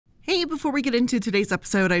Hey, before we get into today's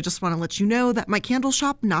episode, I just want to let you know that my candle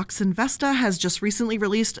shop, Nox and Vesta, has just recently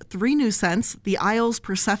released 3 new scents, the Isles,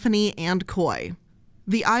 Persephone, and Koi.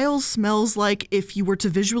 The Isles smells like if you were to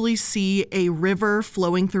visually see a river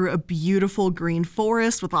flowing through a beautiful green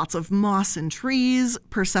forest with lots of moss and trees.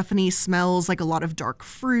 Persephone smells like a lot of dark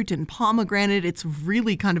fruit and pomegranate. It's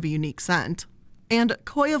really kind of a unique scent. And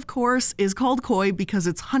Koi, of course, is called Koi because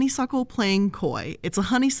it's honeysuckle playing Koi. It's a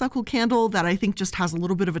honeysuckle candle that I think just has a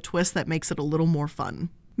little bit of a twist that makes it a little more fun.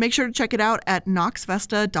 Make sure to check it out at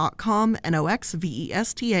noxvesta.com,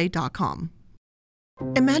 noxvesta.com.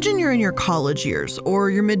 Imagine you're in your college years or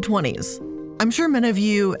your mid-20s. I'm sure many of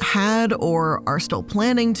you had or are still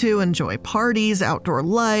planning to enjoy parties, outdoor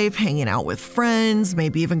life, hanging out with friends,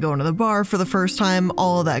 maybe even going to the bar for the first time,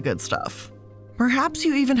 all of that good stuff. Perhaps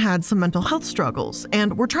you even had some mental health struggles,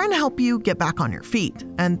 and we're trying to help you get back on your feet.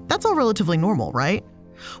 And that's all relatively normal, right?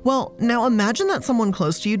 Well, now imagine that someone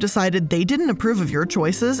close to you decided they didn't approve of your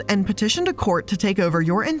choices and petitioned a court to take over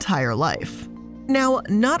your entire life. Now,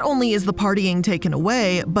 not only is the partying taken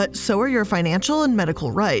away, but so are your financial and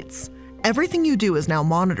medical rights. Everything you do is now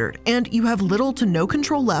monitored, and you have little to no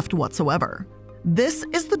control left whatsoever. This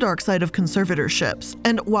is the dark side of conservatorships,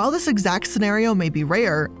 and while this exact scenario may be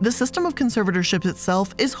rare, the system of conservatorships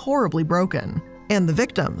itself is horribly broken, and the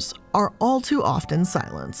victims are all too often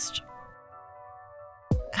silenced.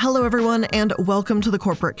 Hello everyone, and welcome to the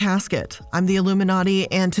Corporate Casket. I'm the iilluminaughtii,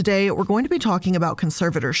 and today we're going to be talking about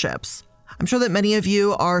conservatorships. I'm sure that many of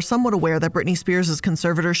you are somewhat aware that Britney Spears'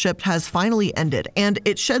 conservatorship has finally ended, and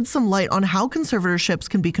it sheds some light on how conservatorships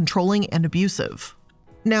can be controlling and abusive.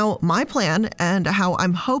 Now, my plan and how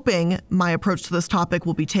I'm hoping my approach to this topic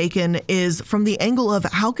will be taken is from the angle of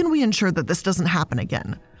how can we ensure that this doesn't happen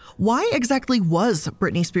again? Why exactly was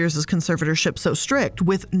Britney Spears' conservatorship so strict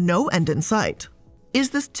with no end in sight?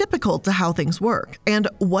 Is this typical to how things work? And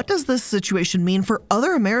what does this situation mean for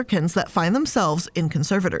other Americans that find themselves in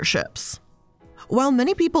conservatorships? While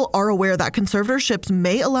many people are aware that conservatorships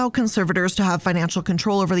may allow conservators to have financial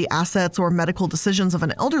control over the assets or medical decisions of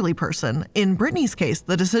an elderly person, in Britney's case,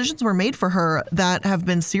 the decisions were made for her that have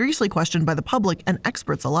been seriously questioned by the public and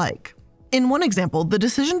experts alike. In one example, the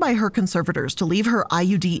decision by her conservators to leave her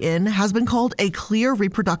IUD in has been called a clear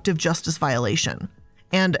reproductive justice violation.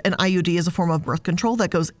 And an IUD is a form of birth control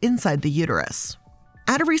that goes inside the uterus.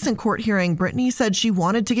 At a recent court hearing, Britney said she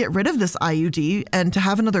wanted to get rid of this IUD and to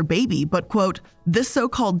have another baby, but quote, "This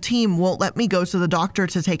so-called team won't let me go to the doctor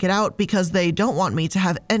to take it out because they don't want me to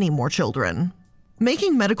have any more children."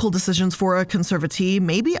 Making medical decisions for a conservatee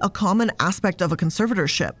may be a common aspect of a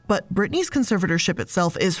conservatorship, but Britney's conservatorship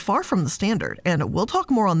itself is far from the standard, and we'll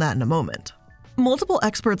talk more on that in a moment. Multiple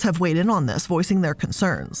experts have weighed in on this, voicing their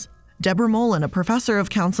concerns. Deborah Mullen, a professor of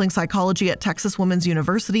counseling psychology at Texas Women's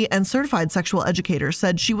University and certified sexual educator,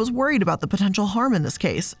 said she was worried about the potential harm in this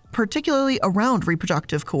case, particularly around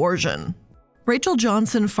reproductive coercion. Rachel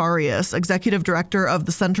Johnson Farias, executive director of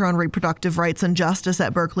the Center on Reproductive Rights and Justice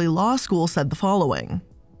at Berkeley Law School, said the following.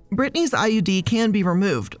 Britney's IUD can be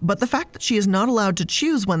removed, but the fact that she is not allowed to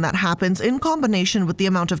choose when that happens in combination with the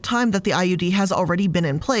amount of time that the IUD has already been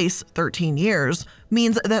in place, 13 years,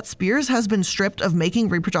 means that Spears has been stripped of making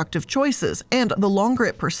reproductive choices, and the longer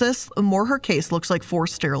it persists, the more her case looks like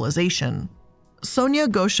forced sterilization. Sonia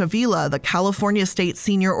Goshavila, the California State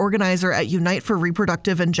Senior Organizer at Unite for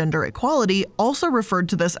Reproductive and Gender Equality, also referred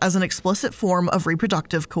to this as an explicit form of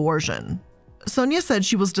reproductive coercion. Sonia said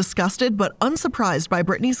she was disgusted but unsurprised by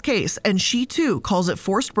Britney's case, and she too calls it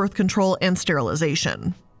forced birth control and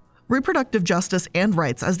sterilization. Reproductive justice and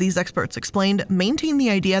rights, as these experts explained, maintain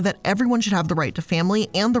the idea that everyone should have the right to family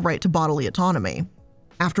and the right to bodily autonomy.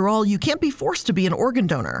 After all, you can't be forced to be an organ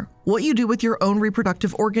donor. What you do with your own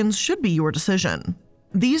reproductive organs should be your decision.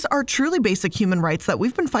 These are truly basic human rights that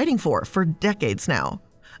we've been fighting for decades now.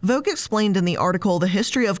 Vogue explained in the article, the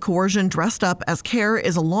history of coercion dressed up as care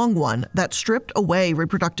is a long one, that stripped away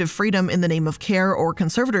reproductive freedom in the name of care or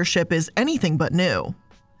conservatorship is anything but new.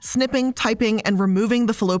 Snipping, typing, and removing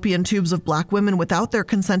the fallopian tubes of Black women without their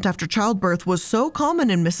consent after childbirth was so common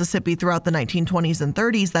in Mississippi throughout the 1920s and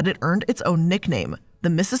 30s that it earned its own nickname, the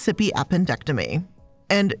Mississippi Appendectomy.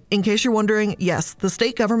 And in case you're wondering, yes, the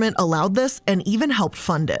state government allowed this and even helped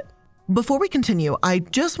fund it. Before we continue, I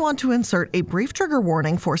just want to insert a brief trigger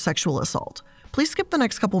warning for sexual assault. Please skip the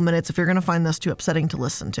next couple minutes if you're going to find this too upsetting to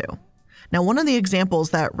listen to. Now, one of the examples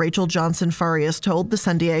that Rachel Johnson Farias told the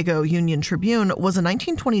San Diego Union Tribune was a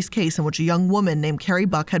 1920s case in which a young woman named Carrie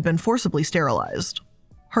Buck had been forcibly sterilized.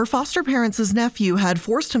 Her foster parents' nephew had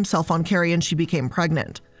forced himself on Carrie and she became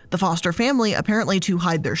pregnant. The foster family, apparently to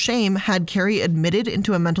hide their shame, had Carrie admitted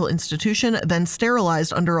into a mental institution, then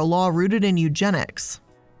sterilized under a law rooted in eugenics.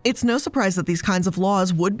 It's no surprise that these kinds of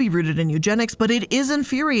laws would be rooted in eugenics, but it is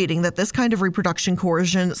infuriating that this kind of reproduction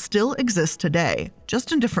coercion still exists today,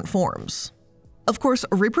 just in different forms. Of course,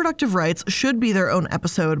 reproductive rights should be their own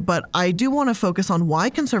episode, but I do want to focus on why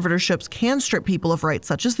conservatorships can strip people of rights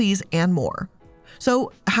such as these and more.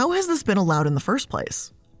 So, how has this been allowed in the first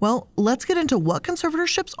place? Well, let's get into what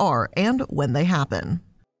conservatorships are and when they happen.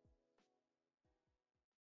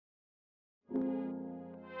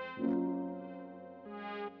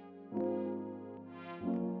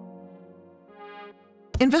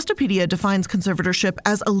 Investopedia defines conservatorship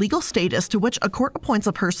as a legal status to which a court appoints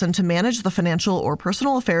a person to manage the financial or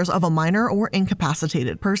personal affairs of a minor or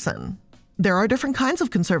incapacitated person. There are different kinds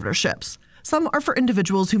of conservatorships. Some are for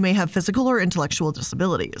individuals who may have physical or intellectual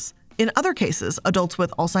disabilities. In other cases, adults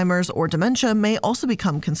with Alzheimer's or dementia may also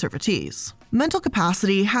become conservatees. Mental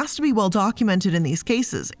capacity has to be well documented in these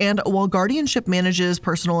cases, and while guardianship manages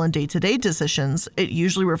personal and day-to-day decisions, it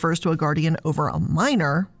usually refers to a guardian over a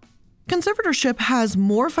minor. Conservatorship has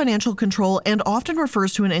more financial control and often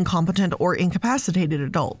refers to an incompetent or incapacitated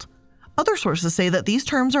adult. Other sources say that these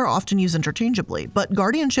terms are often used interchangeably, but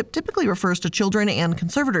guardianship typically refers to children and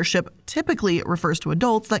conservatorship typically refers to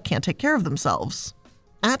adults that can't take care of themselves.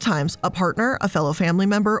 At times, a partner, a fellow family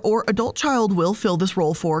member, or adult child will fill this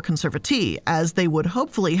role for conservatee, as they would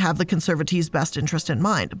hopefully have the conservatee's best interest in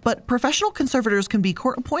mind, but professional conservators can be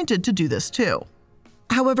court-appointed to do this too.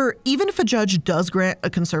 However, even if a judge does grant a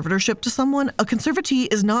conservatorship to someone, a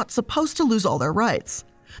conservatee is not supposed to lose all their rights.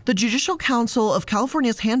 The Judicial Council of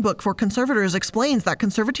California's Handbook for Conservators explains that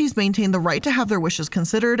conservatees maintain the right to have their wishes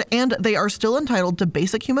considered, and they are still entitled to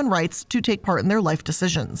basic human rights to take part in their life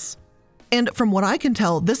decisions. And from what I can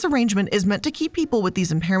tell, this arrangement is meant to keep people with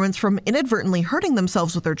these impairments from inadvertently hurting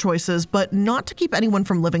themselves with their choices, but not to keep anyone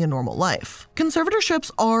from living a normal life. Conservatorships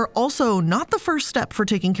are also not the first step for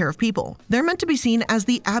taking care of people. They're meant to be seen as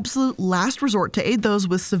the absolute last resort to aid those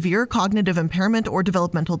with severe cognitive impairment or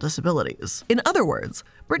developmental disabilities. In other words,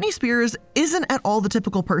 Britney Spears isn't at all the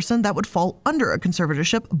typical person that would fall under a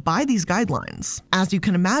conservatorship by these guidelines. As you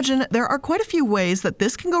can imagine, there are quite a few ways that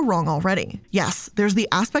this can go wrong already. Yes, there's the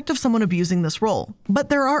aspect of someone abusing this role, but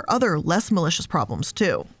there are other less malicious problems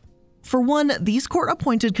too. For one, these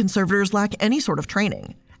court-appointed conservators lack any sort of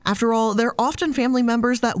training. After all, they're often family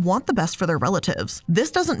members that want the best for their relatives. This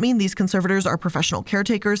doesn't mean these conservators are professional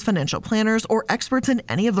caretakers, financial planners, or experts in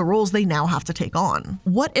any of the roles they now have to take on.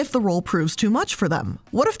 What if the role proves too much for them?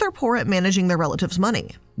 What if they're poor at managing their relatives'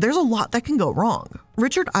 money? There's a lot that can go wrong.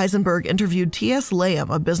 Richard Eisenberg interviewed T.S. Layham,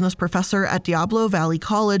 a business professor at Diablo Valley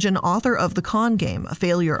College and author of The Con Game, A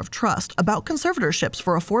Failure of Trust, about conservatorships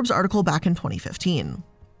for a Forbes article back in 2015.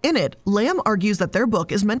 In it, Layham argues that their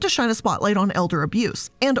book is meant to shine a spotlight on elder abuse,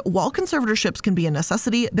 and while conservatorships can be a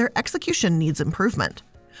necessity, their execution needs improvement.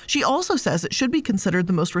 She also says it should be considered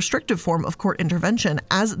the most restrictive form of court intervention,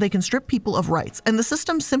 as they can strip people of rights, and the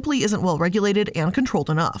system simply isn't well regulated and controlled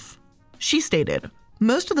enough. She stated,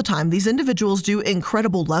 "Most of the time, these individuals do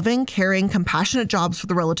incredible loving, caring, compassionate jobs for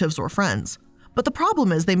the relatives or friends. But the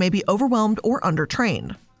problem is they may be overwhelmed or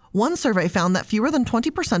undertrained. One survey found that fewer than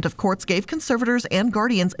 20% of courts gave conservators and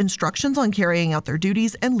guardians instructions on carrying out their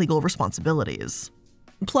duties and legal responsibilities."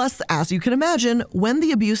 Plus, as you can imagine, when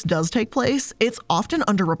the abuse does take place, it's often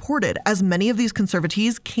underreported, as many of these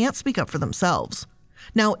conservatees can't speak up for themselves.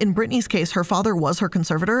 Now, in Britney's case, her father was her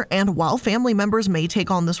conservator, and while family members may take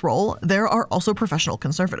on this role, there are also professional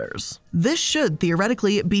conservators. This should,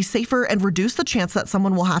 theoretically, be safer and reduce the chance that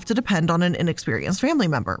someone will have to depend on an inexperienced family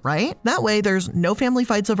member, right? That way, there's no family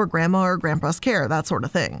fights over grandma or grandpa's care, that sort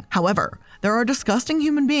of thing. However, there are disgusting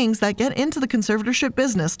human beings that get into the conservatorship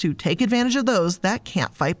business to take advantage of those that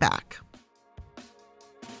can't fight back.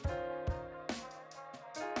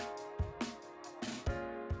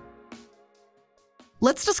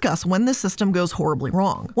 Let's discuss when this system goes horribly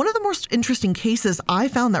wrong. One of the most interesting cases I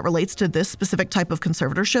found that relates to this specific type of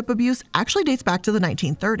conservatorship abuse actually dates back to the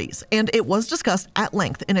 1930s, and it was discussed at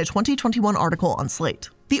length in a 2021 article on Slate.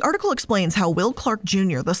 The article explains how Will Clark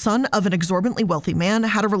Jr., the son of an exorbitantly wealthy man,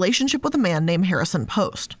 had a relationship with a man named Harrison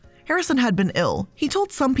Post. Harrison had been ill. He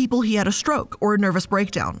told some people he had a stroke or a nervous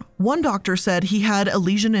breakdown. One doctor said he had a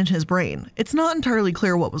lesion in his brain. It's not entirely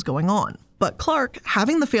clear what was going on. But Clark,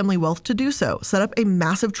 having the family wealth to do so, set up a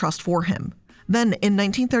massive trust for him. Then, in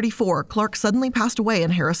 1934, Clark suddenly passed away,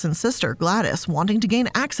 and Harrison's sister, Gladys, wanting to gain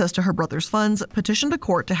access to her brother's funds, petitioned a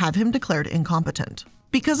court to have him declared incompetent.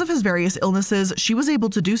 Because of his various illnesses, she was able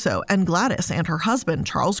to do so, and Gladys and her husband,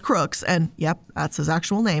 Charles Crooks, and yep, that's his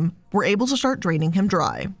actual name, were able to start draining him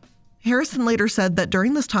dry. Harrison later said that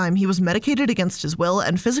during this time he was medicated against his will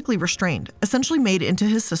and physically restrained, essentially made into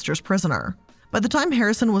his sister's prisoner. By the time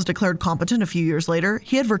Harrison was declared competent a few years later,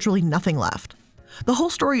 he had virtually nothing left. The whole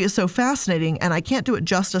story is so fascinating, and I can't do it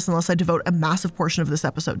justice unless I devote a massive portion of this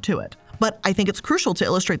episode to it. But I think it's crucial to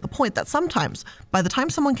illustrate the point that sometimes, by the time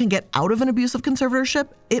someone can get out of an abusive conservatorship,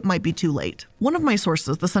 it might be too late. One of my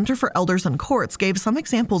sources, the Center for Elders and Courts, gave some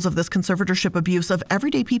examples of this conservatorship abuse of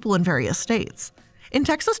everyday people in various states. In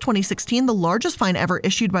Texas 2016, the largest fine ever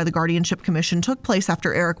issued by the Guardianship Commission took place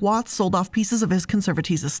after Eric Watts sold off pieces of his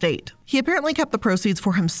conservatee's estate. He apparently kept the proceeds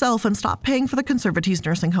for himself and stopped paying for the conservatee's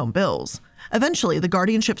nursing home bills. Eventually, the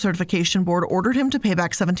Guardianship Certification Board ordered him to pay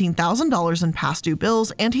back $17,000 in past due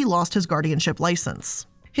bills, and he lost his guardianship license.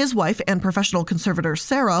 His wife and professional conservator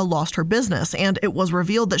Sarah lost her business, and it was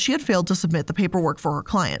revealed that she had failed to submit the paperwork for her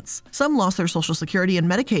clients. Some lost their Social Security and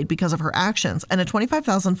Medicaid because of her actions, and a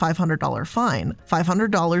 $25,500 fine,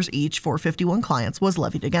 $500 each for 51 clients, was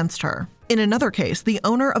levied against her. In another case, the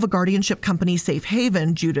owner of a guardianship company, Safe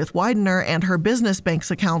Haven, Judith Widener, and her business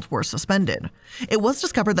bank's accounts were suspended. It was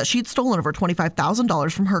discovered that she'd stolen over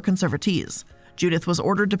 $25,000 from her conservatees. Judith was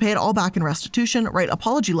ordered to pay it all back in restitution, write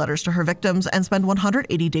apology letters to her victims, and spend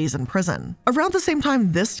 180 days in prison. Around the same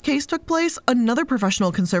time this case took place, another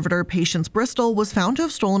professional conservator, Patience Bristol, was found to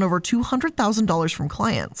have stolen over $200,000 from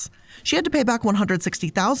clients. She had to pay back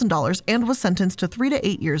 $160,000 and was sentenced to 3 to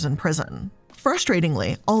 8 years in prison.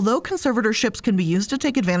 Frustratingly, although conservatorships can be used to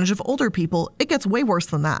take advantage of older people, it gets way worse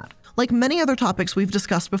than that. Like many other topics we've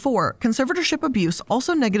discussed before, conservatorship abuse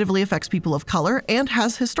also negatively affects people of color and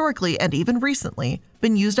has historically and even recently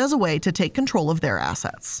been used as a way to take control of their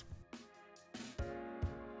assets.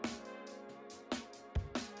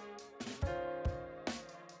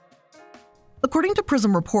 According to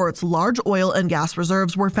Prism reports, large oil and gas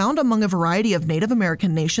reserves were found among a variety of Native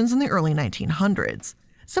American nations in the early 1900s.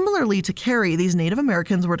 Similarly to Carrie, these Native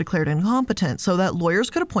Americans were declared incompetent so that lawyers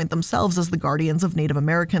could appoint themselves as the guardians of Native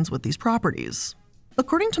Americans with these properties.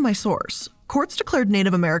 According to my source, courts declared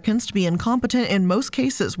Native Americans to be incompetent in most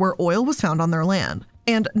cases where oil was found on their land,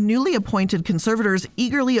 and newly appointed conservators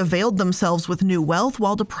eagerly availed themselves with new wealth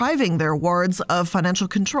while depriving their wards of financial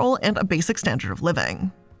control and a basic standard of living.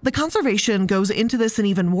 The Conservation goes into this in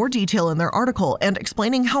even more detail in their article and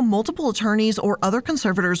explaining how multiple attorneys or other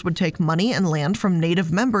conservators would take money and land from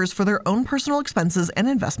Native members for their own personal expenses and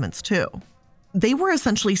investments too. They were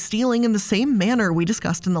essentially stealing in the same manner we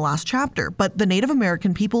discussed in the last chapter, but the Native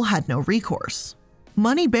American people had no recourse.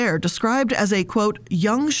 Money Bear, described as a, quote,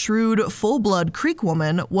 young, shrewd, full-blood Creek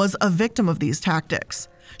woman, was a victim of these tactics.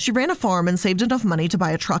 She ran a farm and saved enough money to buy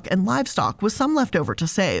a truck and livestock with some left over to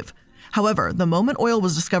save. However, the moment oil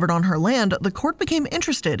was discovered on her land, the court became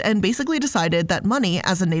interested and basically decided that Money,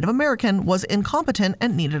 as a Native American, was incompetent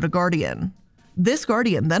and needed a guardian. This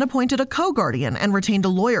guardian then appointed a co-guardian and retained a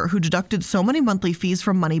lawyer who deducted so many monthly fees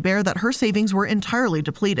from Money Bear that her savings were entirely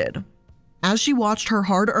depleted. As she watched her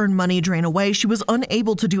hard-earned money drain away, she was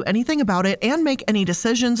unable to do anything about it and make any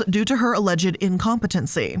decisions due to her alleged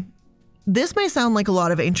incompetency. This may sound like a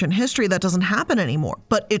lot of ancient history that doesn't happen anymore,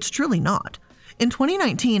 but it's truly not. In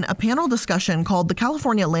 2019, a panel discussion called The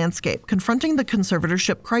California Landscape Confronting the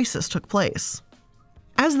Conservatorship Crisis took place.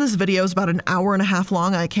 As this video is about an hour and a half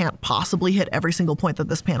long, I can't possibly hit every single point that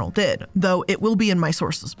this panel did, though it will be in my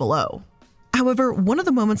sources below. However, one of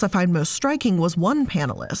the moments I find most striking was one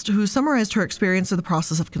panelist who summarized her experience of the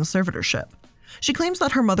process of conservatorship. She claims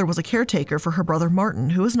that her mother was a caretaker for her brother Martin,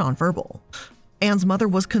 who is nonverbal. Anne's mother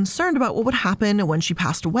was concerned about what would happen when she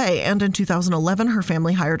passed away, and in 2011 her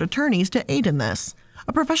family hired attorneys to aid in this.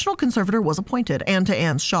 A professional conservator was appointed, and to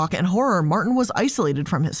Anne's shock and horror, Martin was isolated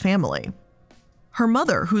from his family. Her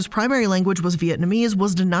mother, whose primary language was Vietnamese,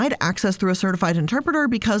 was denied access through a certified interpreter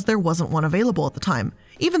because there wasn't one available at the time,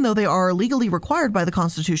 even though they are legally required by the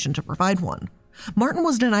Constitution to provide one. Martin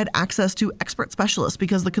was denied access to expert specialists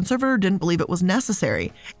because the conservator didn't believe it was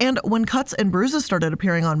necessary, and when cuts and bruises started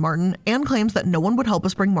appearing on Martin, Anne claims that no one would help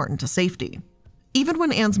us bring Martin to safety. Even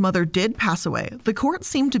when Anne's mother did pass away, the court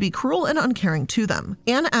seemed to be cruel and uncaring to them.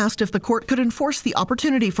 Anne asked if the court could enforce the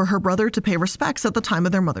opportunity for her brother to pay respects at the time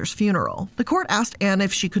of their mother's funeral. The court asked Anne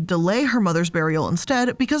if she could delay her mother's burial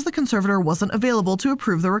instead because the conservator wasn't available to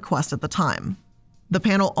approve the request at the time. The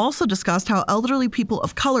panel also discussed how elderly people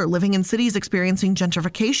of color living in cities experiencing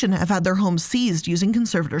gentrification have had their homes seized using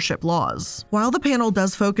conservatorship laws. While the panel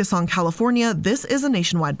does focus on California, this is a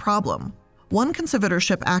nationwide problem. One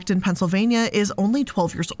conservatorship act in Pennsylvania is only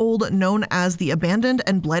 12 years old, known as the Abandoned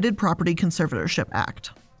and Blighted Property Conservatorship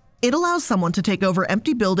Act. It allows someone to take over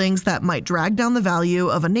empty buildings that might drag down the value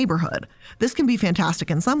of a neighborhood. This can be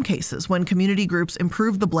fantastic in some cases when community groups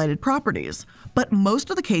improve the blighted properties, but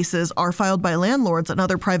most of the cases are filed by landlords and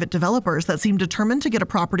other private developers that seem determined to get a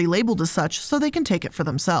property labeled as such so they can take it for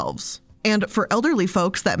themselves. And for elderly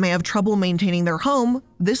folks that may have trouble maintaining their home,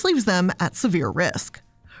 this leaves them at severe risk.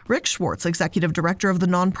 Rick Schwartz, executive director of the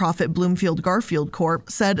nonprofit Bloomfield Garfield Corp.,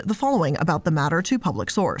 said the following about the matter to Public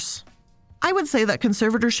Source. I would say that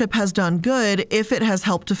conservatorship has done good if it has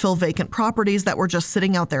helped to fill vacant properties that were just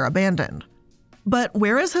sitting out there abandoned. But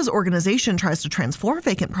whereas his organization tries to transform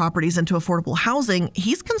vacant properties into affordable housing,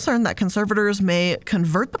 he's concerned that conservators may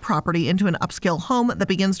convert the property into an upscale home that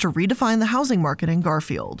begins to redefine the housing market in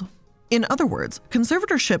Garfield. In other words,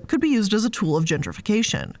 conservatorship could be used as a tool of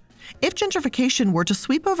gentrification. If gentrification were to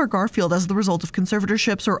sweep over Garfield as the result of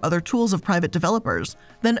conservatorships or other tools of private developers,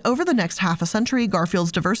 then over the next half a century,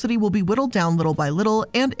 Garfield's diversity will be whittled down little by little,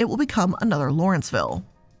 and it will become another Lawrenceville.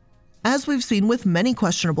 As we've seen with many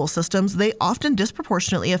questionable systems, they often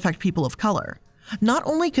disproportionately affect people of color. Not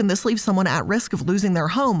only can this leave someone at risk of losing their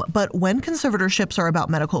home, but when conservatorships are about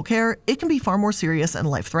medical care, it can be far more serious and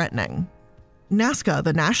life-threatening. NASCA,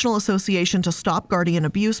 the National Association to Stop Guardian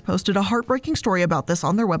Abuse, posted a heartbreaking story about this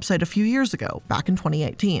on their website a few years ago, back in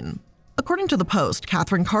 2018. According to the Post,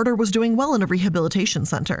 Catherine Carter was doing well in a rehabilitation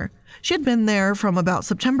center. She had been there from about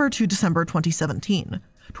September to December 2017.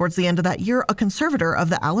 Towards the end of that year, a conservator of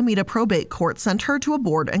the Alameda Probate Court sent her to a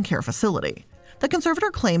board and care facility. The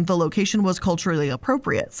conservator claimed the location was culturally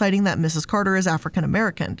appropriate, citing that Mrs. Carter is African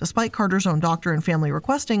American, despite Carter's own doctor and family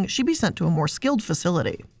requesting she be sent to a more skilled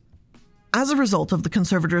facility. As a result of the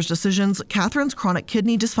conservator's decisions, Catherine's chronic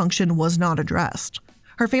kidney dysfunction was not addressed.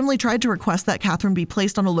 Her family tried to request that Catherine be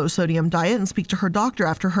placed on a low-sodium diet and speak to her doctor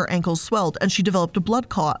after her ankles swelled and she developed a blood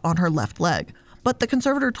clot on her left leg, but the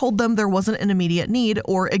conservator told them there wasn't an immediate need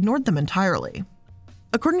or ignored them entirely.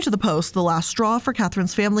 According to the Post, the last straw for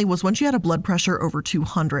Catherine's family was when she had a blood pressure over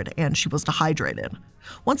 200 and she was dehydrated.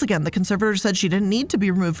 Once again, the conservator said she didn't need to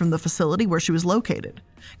be removed from the facility where she was located.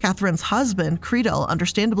 Catherine's husband, Creedell,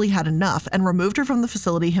 understandably had enough and removed her from the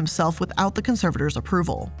facility himself without the conservator's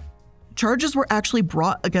approval. Charges were actually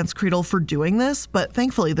brought against Creedell for doing this, but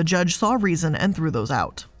thankfully the judge saw reason and threw those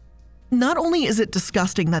out. Not only is it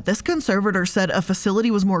disgusting that this conservator said a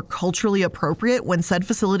facility was more culturally appropriate when said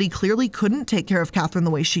facility clearly couldn't take care of Catherine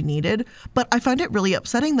the way she needed, but I find it really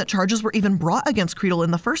upsetting that charges were even brought against Creedell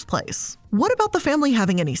in the first place. What about the family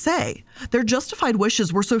having any say? Their justified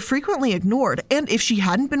wishes were so frequently ignored, and if she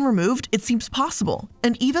hadn't been removed, it seems possible,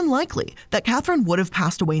 and even likely, that Catherine would have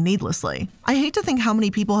passed away needlessly. I hate to think how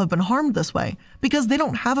many people have been harmed this way, because they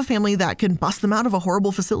don't have a family that can bust them out of a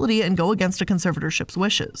horrible facility and go against a conservatorship's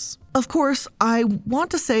wishes. Of course, I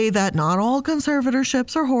want to say that not all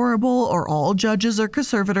conservatorships are horrible or all judges or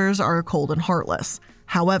conservators are cold and heartless.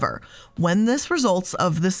 However, when this results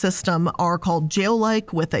of the system are called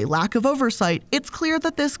jail-like with a lack of oversight, it's clear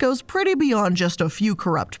that this goes pretty beyond just a few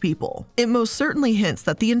corrupt people. It most certainly hints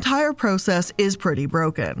that the entire process is pretty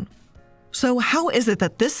broken. So how is it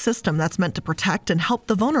that this system that's meant to protect and help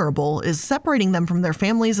the vulnerable is separating them from their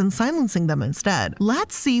families and silencing them instead?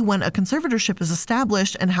 Let's see when a conservatorship is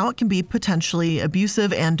established and how it can be potentially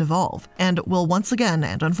abusive and devolve. And we'll once again,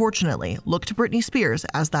 and unfortunately, look to Britney Spears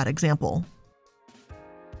as that example.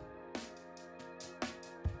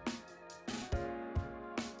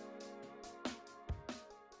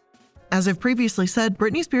 As I've previously said,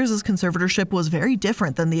 Britney Spears' conservatorship was very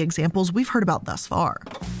different than the examples we've heard about thus far.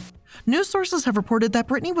 News sources have reported that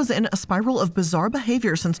Britney was in a spiral of bizarre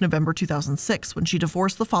behavior since November 2006 when she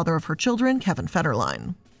divorced the father of her children, Kevin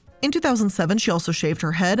Federline. In 2007, she also shaved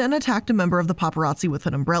her head and attacked a member of the paparazzi with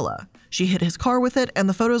an umbrella. She hit his car with it, and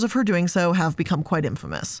the photos of her doing so have become quite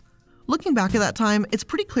infamous. Looking back at that time, it's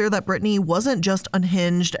pretty clear that Britney wasn't just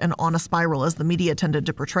unhinged and on a spiral as the media tended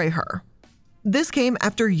to portray her. This came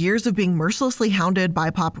after years of being mercilessly hounded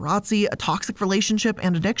by paparazzi, a toxic relationship,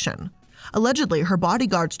 and addiction. Allegedly, her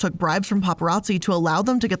bodyguards took bribes from paparazzi to allow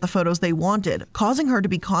them to get the photos they wanted, causing her to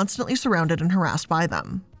be constantly surrounded and harassed by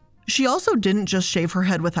them. She also didn't just shave her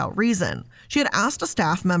head without reason. She had asked a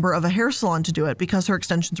staff member of a hair salon to do it because her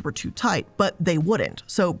extensions were too tight, but they wouldn't,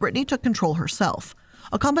 so Britney took control herself.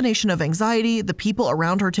 A combination of anxiety, the people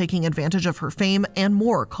around her taking advantage of her fame, and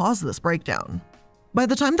more caused this breakdown. By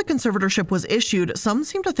the time the conservatorship was issued, some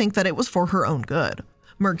seemed to think that it was for her own good.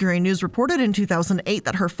 Mercury News reported in 2008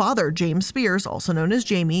 that her father, James Spears, also known as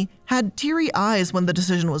Jamie, had teary eyes when the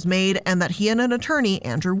decision was made and that he and an attorney,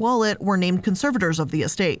 Andrew Wallet, were named conservators of the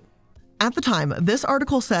estate. At the time, this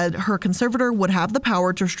article said her conservator would have the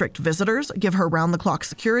power to restrict visitors, give her round-the-clock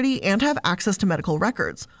security, and have access to medical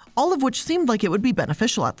records, all of which seemed like it would be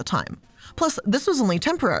beneficial at the time. Plus, this was only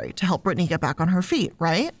temporary to help Britney get back on her feet,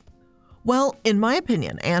 right? Well, in my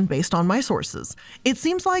opinion, and based on my sources, it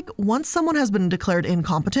seems like once someone has been declared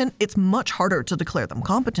incompetent, it's much harder to declare them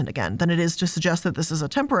competent again than it is to suggest that this is a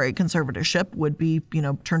temporary conservatorship would be,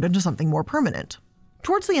 turned into something more permanent.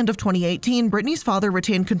 Towards the end of 2018, Britney's father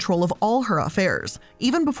retained control of all her affairs,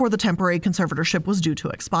 even before the temporary conservatorship was due to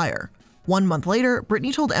expire. 1 month later,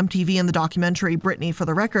 Britney told MTV in the documentary Britney for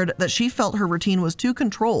the Record that she felt her routine was too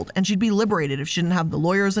controlled and she'd be liberated if she didn't have the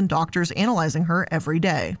lawyers and doctors analyzing her every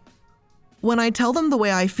day. When I tell them the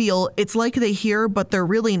way I feel, it's like they hear, but they're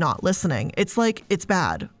really not listening. It's like, it's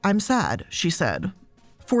bad. I'm sad, she said.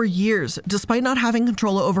 For years, despite not having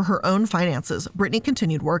control over her own finances, Britney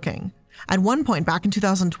continued working. At one point back in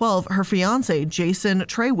 2012, her fiancé, Jason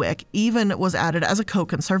Treywick, even was added as a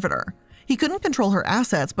co-conservator. He couldn't control her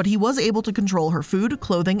assets, but he was able to control her food,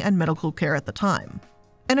 clothing, and medical care at the time.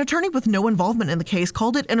 An attorney with no involvement in the case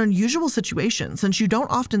called it an unusual situation since you don't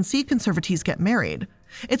often see conservatees get married.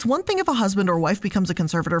 It's one thing if a husband or wife becomes a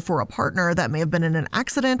conservator for a partner that may have been in an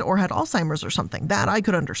accident or had Alzheimer's or something, that I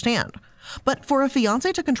could understand. But for a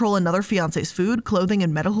fiancé to control another fiancé's food, clothing,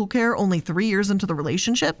 and medical care only 3 years into the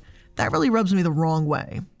relationship, that really rubs me the wrong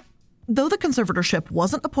way. Though the conservatorship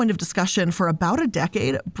wasn't a point of discussion for about a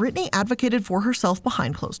decade, Britney advocated for herself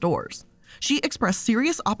behind closed doors. She expressed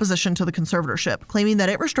serious opposition to the conservatorship, claiming that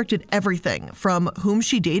it restricted everything from whom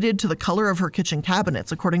she dated to the color of her kitchen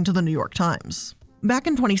cabinets, according to the New York Times. Back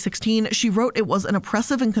in 2016, she wrote it was an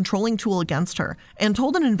oppressive and controlling tool against her and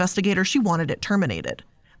told an investigator she wanted it terminated.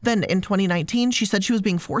 Then in 2019, she said she was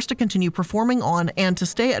being forced to continue performing on and to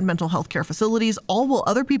stay at mental health care facilities, all while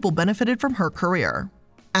other people benefited from her career.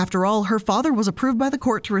 After all, her father was approved by the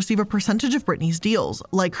court to receive a percentage of Britney's deals,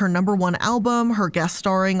 like her #1 album, her guest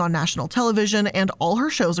starring on national television, and all her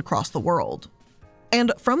shows across the world.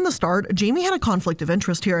 And from the start, Jamie had a conflict of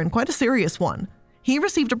interest here, and quite a serious one. He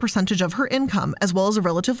received a percentage of her income, as well as a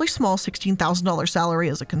relatively small $16,000 salary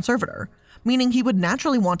as a conservator, meaning he would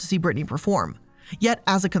naturally want to see Britney perform. Yet,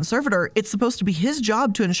 as a conservator, it's supposed to be his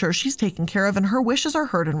job to ensure she's taken care of and her wishes are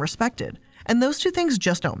heard and respected, and those two things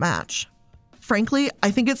just don't match. Frankly,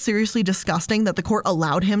 I think it's seriously disgusting that the court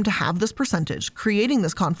allowed him to have this percentage, creating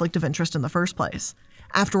this conflict of interest in the first place.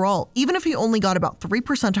 After all, even if he only got about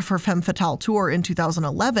 3% of her Femme Fatale tour in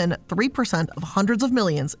 2011, 3% of hundreds of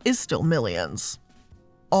millions is still millions.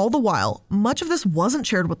 All the while, much of this wasn't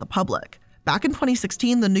shared with the public. Back in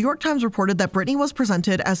 2016, the New York Times reported that Britney was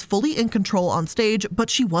presented as fully in control on stage,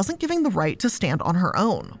 but she wasn't given the right to stand on her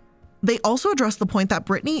own. They also addressed the point that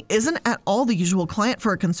Britney isn't at all the usual client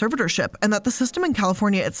for a conservatorship, and that the system in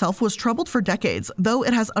California itself was troubled for decades, though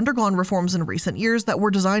it has undergone reforms in recent years that were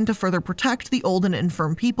designed to further protect the old and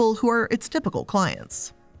infirm people who are its typical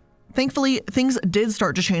clients. Thankfully, things did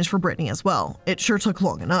start to change for Britney as well. It sure took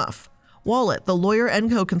long enough. Wallet, the lawyer and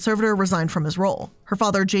co-conservator, resigned from his role. Her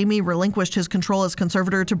father, Jamie, relinquished his control as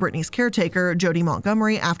conservator to Britney's caretaker, Jody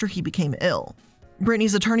Montgomery, after he became ill.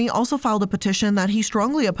 Britney's attorney also filed a petition that he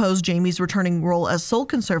strongly opposed Jamie's returning role as sole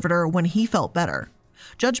conservator when he felt better.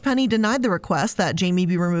 Judge Penny denied the request that Jamie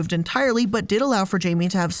be removed entirely, but did allow for Jamie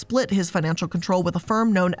to have split his financial control with a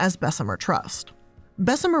firm known as Bessemer Trust.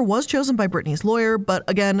 Bessemer was chosen by Britney's lawyer, but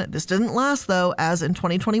again, this didn't last though, as in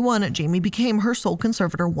 2021, Jamie became her sole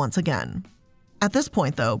conservator once again. At this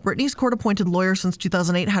point though, Britney's court-appointed lawyer since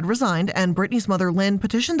 2008 had resigned, and Britney's mother Lynn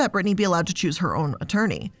petitioned that Britney be allowed to choose her own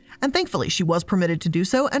attorney. And thankfully, she was permitted to do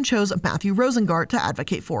so and chose Matthew Rosengart to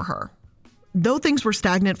advocate for her. Though things were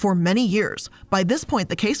stagnant for many years, by this point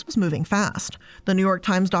the case was moving fast. The New York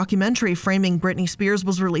Times documentary framing Britney Spears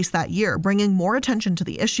was released that year, bringing more attention to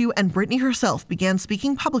the issue, and Britney herself began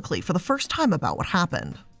speaking publicly for the first time about what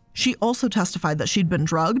happened. She also testified that she'd been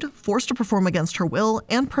drugged, forced to perform against her will,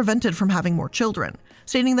 and prevented from having more children,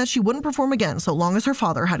 stating that she wouldn't perform again so long as her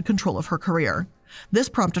father had control of her career. This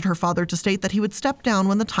prompted her father to state that he would step down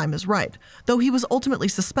when the time is right, though he was ultimately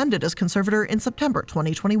suspended as conservator in September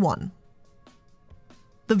 2021.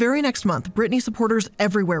 The very next month, Britney supporters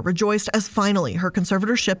everywhere rejoiced as finally her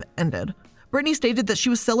conservatorship ended. Britney stated that she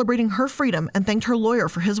was celebrating her freedom and thanked her lawyer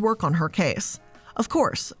for his work on her case. Of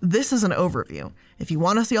course, this is an overview. If you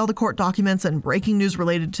want to see all the court documents and breaking news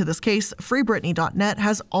related to this case, freebritney.net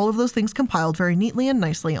has all of those things compiled very neatly and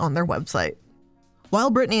nicely on their website.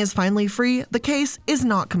 While Britney is finally free, the case is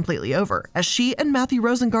not completely over, as she and Matthew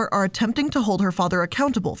Rosengart are attempting to hold her father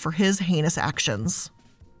accountable for his heinous actions.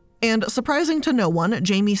 And surprising to no one,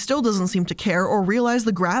 Jamie still doesn't seem to care or realize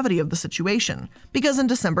the gravity of the situation, because in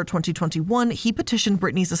December 2021, he petitioned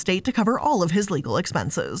Britney's estate to cover all of his legal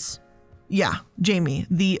expenses. Yeah, Jamie,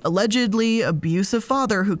 the allegedly abusive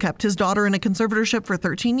father who kept his daughter in a conservatorship for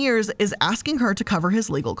 13 years, is asking her to cover his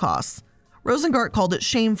legal costs. Rosengart called it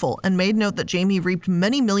shameful and made note that Jamie reaped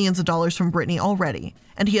many millions of dollars from Britney already,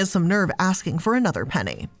 and he has some nerve asking for another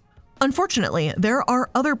penny. Unfortunately, there are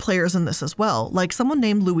other players in this as well, like someone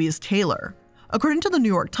named Louise Taylor. According to the New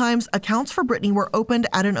York Times, accounts for Britney were opened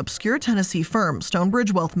at an obscure Tennessee firm,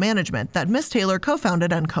 Stonebridge Wealth Management, that Miss Taylor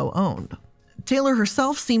co-founded and co-owned. Taylor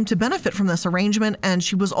herself seemed to benefit from this arrangement, and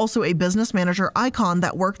she was also a business manager icon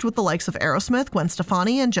that worked with the likes of Aerosmith, Gwen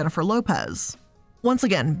Stefani, and Jennifer Lopez. Once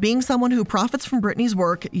again, being someone who profits from Britney's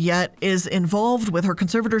work, yet is involved with her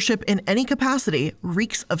conservatorship in any capacity,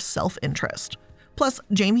 reeks of self-interest. Plus,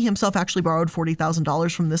 Jamie himself actually borrowed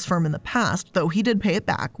 $40,000 from this firm in the past, though he did pay it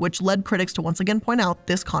back, which led critics to once again point out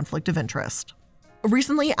this conflict of interest.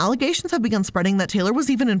 Recently, allegations have begun spreading that Taylor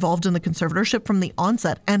was even involved in the conservatorship from the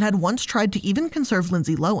onset and had once tried to even conserve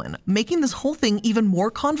Lindsay Lohan, making this whole thing even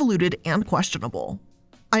more convoluted and questionable.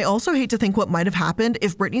 I also hate to think what might have happened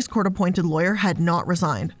if Britney's court-appointed lawyer had not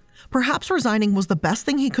resigned. Perhaps resigning was the best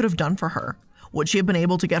thing he could have done for her. Would she have been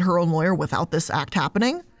able to get her own lawyer without this act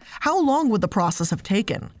happening? How long would the process have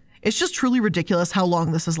taken? It's just truly ridiculous how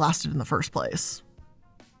long this has lasted in the first place.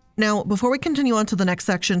 Now, before we continue on to the next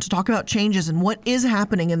section to talk about changes and what is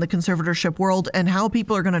happening in the conservatorship world and how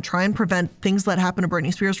people are going to try and prevent things that happen to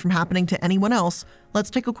Britney Spears from happening to anyone else, let's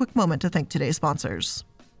take a quick moment to thank today's sponsors.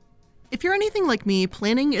 If you're anything like me,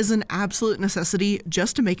 planning is an absolute necessity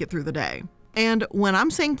just to make it through the day. And when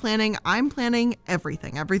I'm saying planning, I'm planning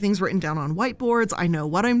everything. Everything's written down on whiteboards. I know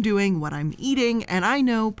what I'm doing, what I'm eating, and I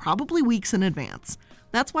know probably weeks in advance.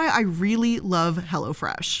 That's why I really love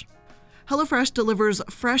HelloFresh. HelloFresh delivers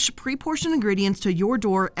fresh, pre-portioned ingredients to your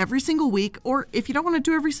door every single week, or if you don't want to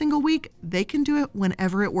do every single week, they can do it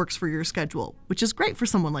whenever it works for your schedule, which is great for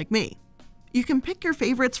someone like me. You can pick your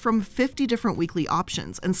favorites from 50 different weekly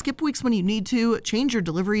options and skip weeks when you need to, change your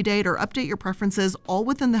delivery date, or update your preferences all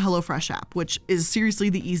within the HelloFresh app, which is seriously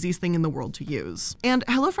the easiest thing in the world to use. And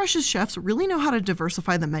HelloFresh's chefs really know how to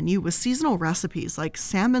diversify the menu with seasonal recipes like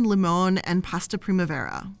salmon limon and pasta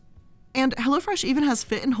primavera. And HelloFresh even has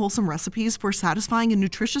fit and wholesome recipes for satisfying and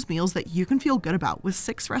nutritious meals that you can feel good about, with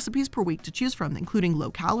 6 recipes per week to choose from, including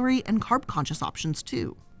low-calorie and carb-conscious options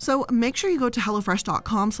too. So make sure you go to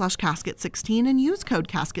hellofresh.com/casket16 and use code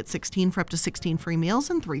casket16 for up to 16 free meals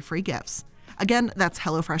and 3 free gifts. Again, that's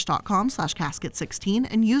hellofresh.com/casket16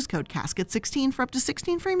 and use code casket16 for up to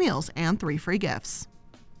 16 free meals and 3 free gifts.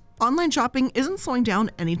 Online shopping isn't slowing down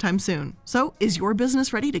anytime soon. So is your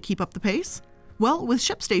business ready to keep up the pace? Well, with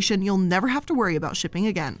ShipStation, you'll never have to worry about shipping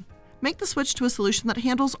again. Make the switch to a solution that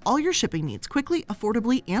handles all your shipping needs quickly,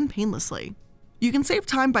 affordably, and painlessly. You can save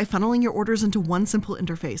time by funneling your orders into one simple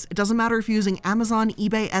interface. It doesn't matter if you're using Amazon,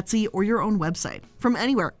 eBay, Etsy, or your own website. From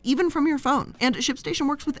anywhere, even from your phone. And ShipStation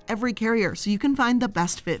works with every carrier, so you can find the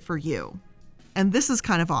best fit for you. And this is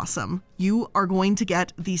kind of awesome. You are going to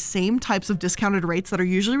get the same types of discounted rates that are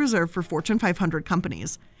usually reserved for Fortune 500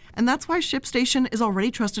 companies. And that's why ShipStation is already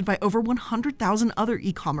trusted by over 100,000 other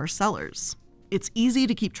e-commerce sellers. It's easy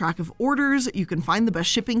to keep track of orders, you can find the best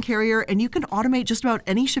shipping carrier, and you can automate just about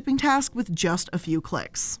any shipping task with just a few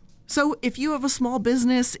clicks. So if you have a small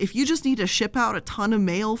business, if you just need to ship out a ton of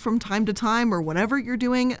mail from time to time or whatever you're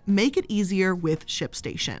doing, make it easier with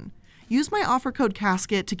ShipStation. Use my offer code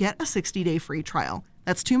CASKET to get a 60-day free trial.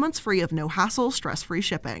 That's 2 months free of no hassle, stress-free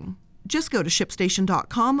shipping. Just go to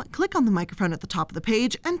ShipStation.com, click on the microphone at the top of the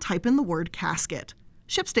page, and type in the word CASKET.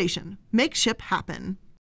 ShipStation. Make ship happen.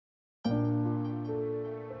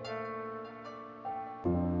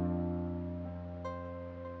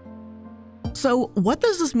 So what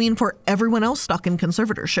does this mean for everyone else stuck in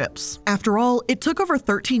conservatorships? After all, it took over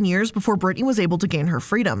 13 years before Britney was able to gain her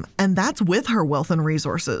freedom, and that's with her wealth and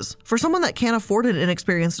resources. For someone that can't afford an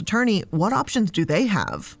inexperienced attorney, what options do they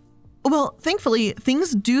have? Well, thankfully,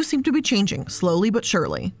 things do seem to be changing, slowly but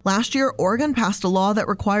surely. Last year, Oregon passed a law that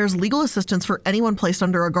requires legal assistance for anyone placed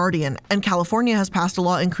under a guardian, and California has passed a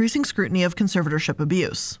law increasing scrutiny of conservatorship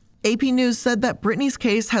abuse. AP News said that Britney's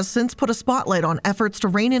case has since put a spotlight on efforts to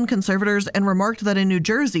rein in conservators and remarked that in New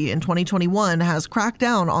Jersey in 2021 has cracked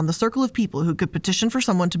down on the circle of people who could petition for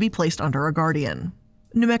someone to be placed under a guardian.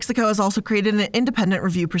 New Mexico has also created an independent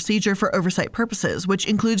review procedure for oversight purposes, which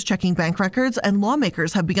includes checking bank records, and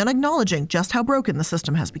lawmakers have begun acknowledging just how broken the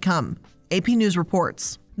system has become. AP News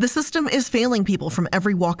reports. The system is failing people from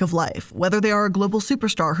every walk of life, whether they are a global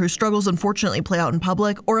superstar whose struggles unfortunately play out in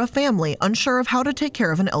public or a family unsure of how to take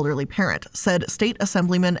care of an elderly parent, said State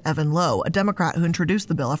Assemblyman Evan Lowe, a Democrat who introduced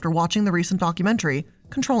the bill after watching the recent documentary,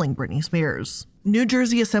 Controlling Britney Spears. New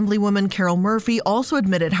Jersey Assemblywoman Carol Murphy also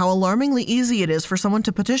admitted how alarmingly easy it is for someone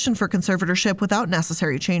to petition for conservatorship without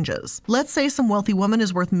necessary changes. Let's say some wealthy woman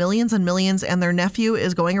is worth millions and millions and their nephew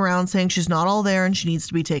is going around saying she's not all there and she needs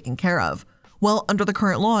to be taken care of. Well, under the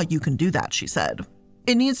current law, you can do that, she said.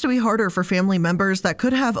 It needs to be harder for family members that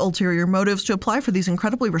could have ulterior motives to apply for these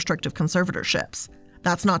incredibly restrictive conservatorships.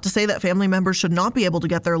 That's not to say that family members should not be able to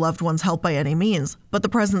get their loved ones help by any means, but the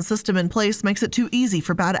present system in place makes it too easy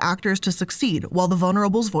for bad actors to succeed while the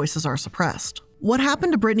vulnerable's voices are suppressed. What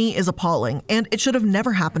happened to Britney is appalling, and it should have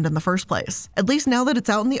never happened in the first place. At least now that it's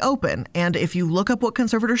out in the open, and if you look up what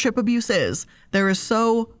conservatorship abuse is, there is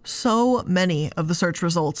so many of the search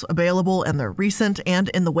results available, and they're recent, and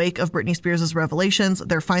in the wake of Britney Spears' revelations,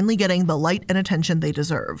 they're finally getting the light and attention they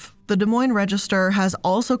deserve. The Des Moines Register has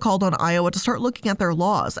also called on Iowa to start looking at their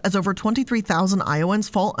laws, as over 23,000 Iowans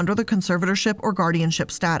fall under the conservatorship or guardianship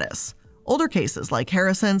status. Older cases like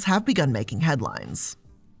Harrison's have begun making headlines.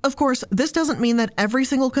 Of course, this doesn't mean that every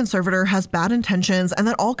single conservator has bad intentions and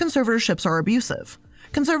that all conservatorships are abusive.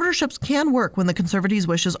 Conservatorships can work when the conservatee's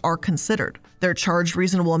wishes are considered. They're charged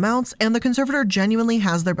reasonable amounts, and the conservator genuinely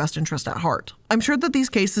has their best interest at heart. I'm sure that these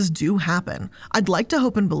cases do happen. I'd like to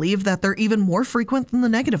hope and believe that they're even more frequent than the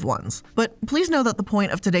negative ones. But please know that the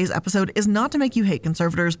point of today's episode is not to make you hate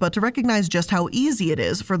conservators, but to recognize just how easy it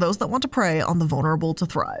is for those that want to prey on the vulnerable to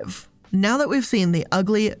thrive. Now that we've seen the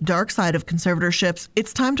ugly, dark side of conservatorships,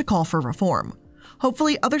 it's time to call for reform.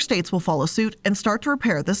 Hopefully, other states will follow suit and start to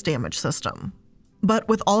repair this damaged system. But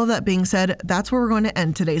with all of that being said, that's where we're going to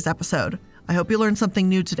end today's episode. I hope you learned something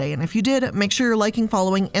new today, and if you did, make sure you're liking,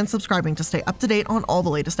 following, and subscribing to stay up to date on all the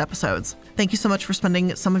latest episodes. Thank you so much for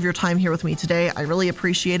spending some of your time here with me today. I really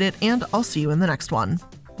appreciate it, and I'll see you in the next one.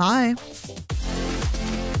 Bye!